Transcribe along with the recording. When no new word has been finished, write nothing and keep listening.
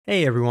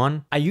Hey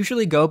everyone, I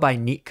usually go by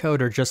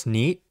Neetcode or just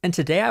Neat, and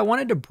today I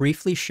wanted to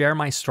briefly share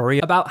my story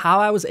about how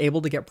I was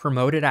able to get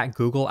promoted at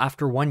Google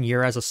after 1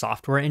 year as a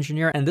software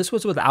engineer, and this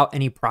was without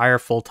any prior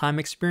full-time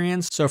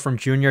experience, so from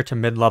junior to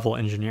mid-level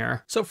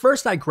engineer. So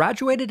first, I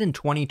graduated in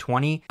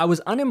 2020, I was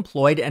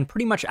unemployed and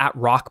pretty much at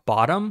rock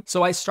bottom,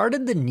 so I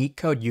started the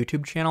Neetcode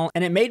YouTube channel,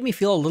 and it made me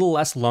feel a little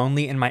less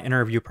lonely in my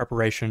interview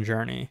preparation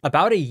journey.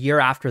 About a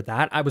year after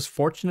that, I was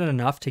fortunate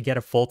enough to get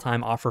a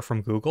full-time offer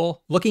from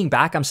Google. Looking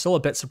back, I'm still a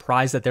bit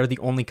surprised that they're the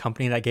only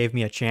company that gave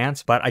me a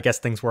chance, but I guess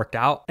things worked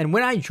out. And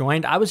when I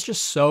joined, I was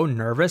just so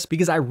nervous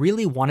because I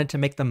really wanted to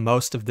make the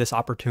most of this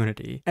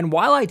opportunity. And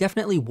while I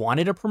definitely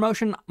wanted a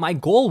promotion, my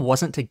goal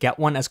wasn't to get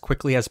one as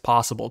quickly as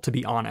possible, to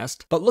be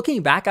honest. But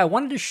looking back, I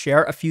wanted to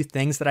share a few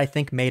things that I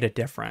think made a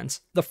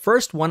difference. The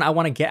first one I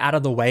want to get out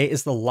of the way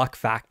is the luck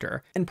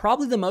factor. And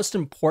probably the most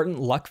important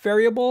luck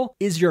variable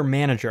is your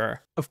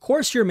manager. Of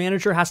course, your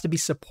manager has to be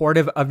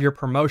supportive of your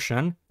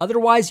promotion,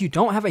 otherwise you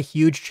don't have a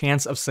huge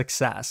chance of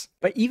success.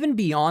 But even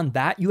beyond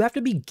that, you have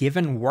to be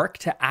given work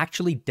to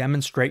actually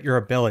demonstrate your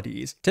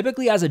abilities.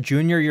 Typically as a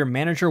junior, your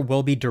manager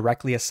will be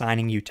directly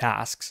assigning you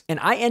tasks. And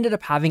I ended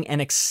up having an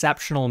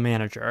exceptional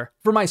manager.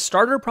 For my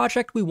starter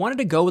project, we wanted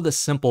to go with a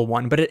simple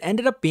one, but it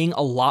ended up being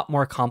a lot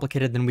more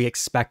complicated than we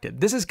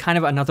expected. This is kind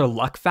of another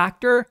luck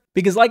factor,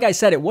 because like I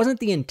said, it wasn't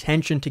the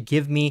intention to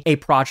give me a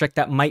project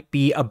that might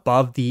be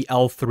above the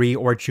L3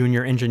 or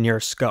junior engineer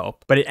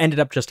scope, but it ended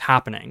up just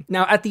happening.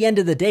 Now, at the end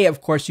of the day,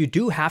 of course, you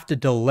do have to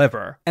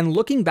deliver. And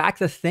looking back,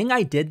 the thing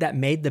I did that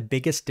made the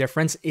biggest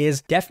difference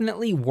is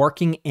definitely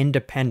working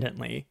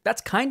independently.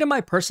 That's kind of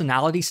my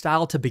personality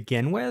style to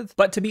begin with,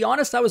 but to be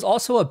honest, I was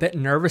also a bit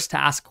nervous to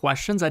ask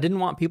questions. I didn't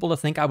want people to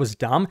think I was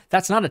dumb.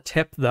 That's not a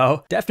tip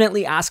though.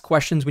 Definitely ask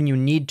questions when you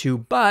need to,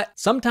 but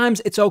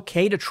sometimes it's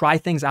okay to try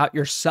things out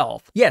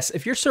yourself. Yes,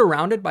 if you're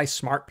surrounded by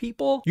smart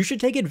people, you should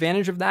take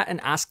advantage of that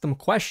and ask them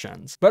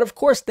questions. But of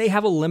course, they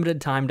have a limited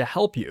time to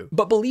help you.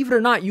 But believe it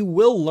or not, you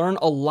will learn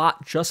a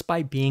lot just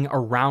by being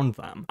around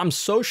them. I'm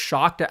so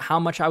shocked at how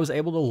much I was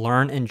able to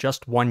learn in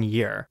just 1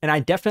 year. And I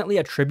definitely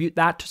attribute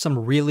that to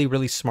some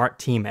really smart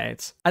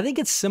teammates. I think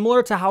it's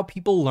similar to how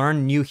people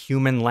learn new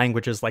human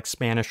languages like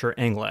Spanish or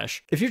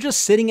English. If you're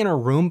just sitting in a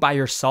room by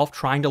yourself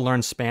trying to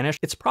learn Spanish,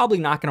 it's probably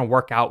not going to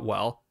work out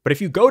well. But if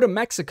you go to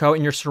Mexico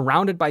and you're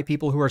surrounded by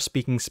people who are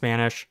speaking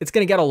Spanish, it's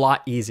going to get a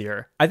lot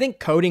easier. I think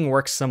coding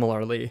works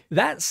similarly.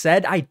 That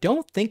said, I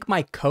don't think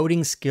my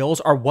coding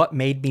skills are what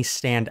made me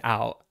stand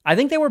out. I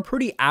think they were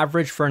pretty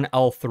average for an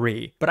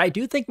L3, but I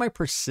do think my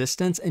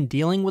persistence in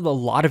dealing with a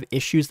lot of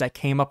issues that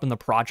came up in the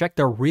project,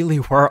 there really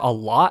were a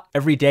lot.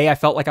 Every day I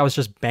felt like I was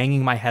just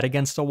banging my head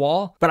against a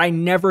wall, but I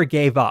never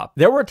gave up.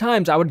 There were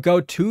times I would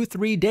go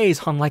 2-3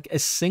 days on like a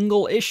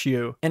single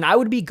issue, and I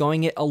would be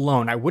going it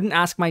alone. I wouldn't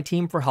ask my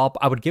team for help.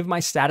 I would give my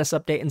status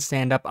update and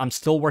stand up. I'm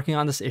still working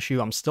on this issue.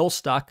 I'm still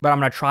stuck, but I'm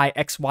going to try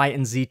X, Y,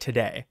 and Z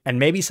today. And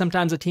maybe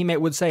sometimes a teammate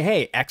would say,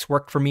 hey, X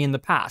worked for me in the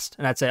past.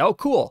 And I'd say, oh,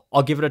 cool,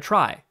 I'll give it a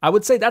try. I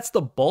would say that's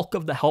the bulk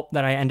of the help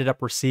that I ended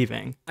up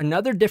receiving.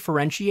 Another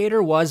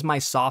differentiator was my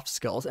soft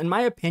skills. In my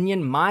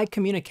opinion, my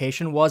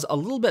communication was a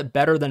little bit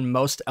better than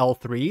most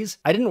L3s.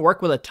 I didn't work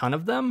with a ton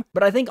of them,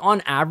 but I think on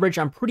average,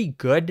 I'm pretty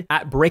good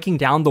at breaking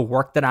down the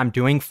work that I'm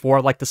doing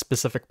for like the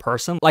specific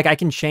person. Like I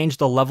can change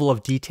the level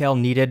of detail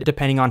needed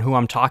depending on who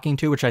I'm talking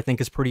to, which I think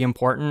is pretty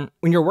important.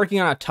 When you're working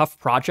on a tough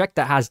project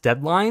that has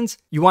deadlines,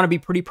 you want to be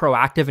pretty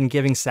proactive in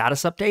giving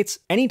status updates.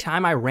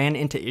 Anytime I ran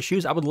into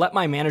issues, I would let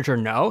my manager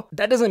know.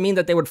 That doesn't mean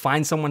that they would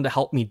find someone to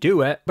help me do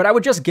it, but I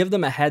would just give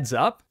them a heads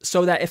up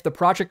so that if the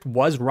project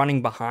was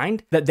running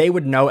behind, that they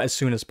would know as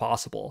soon as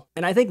possible.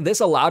 And I think this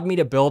allowed me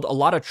to build a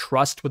lot of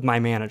trust with my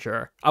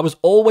manager. I was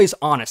always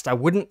honest. I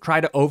wouldn't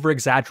try to over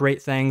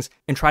exaggerate things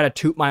and try to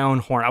toot my own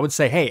horn. I would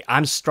say, hey,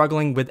 I'm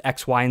struggling with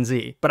X, Y, and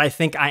Z, but I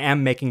think I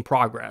am making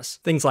progress.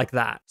 Things like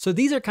that. So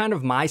these are kind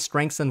of my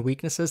strengths and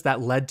weaknesses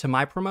that led to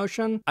my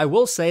promotion. I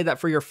will say that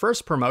for your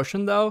first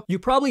promotion though, you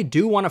probably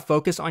do want to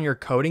focus on your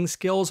coding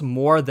skills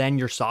more than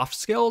your soft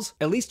skills.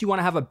 At least you want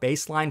to have a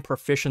baseline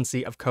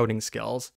proficiency of coding skills.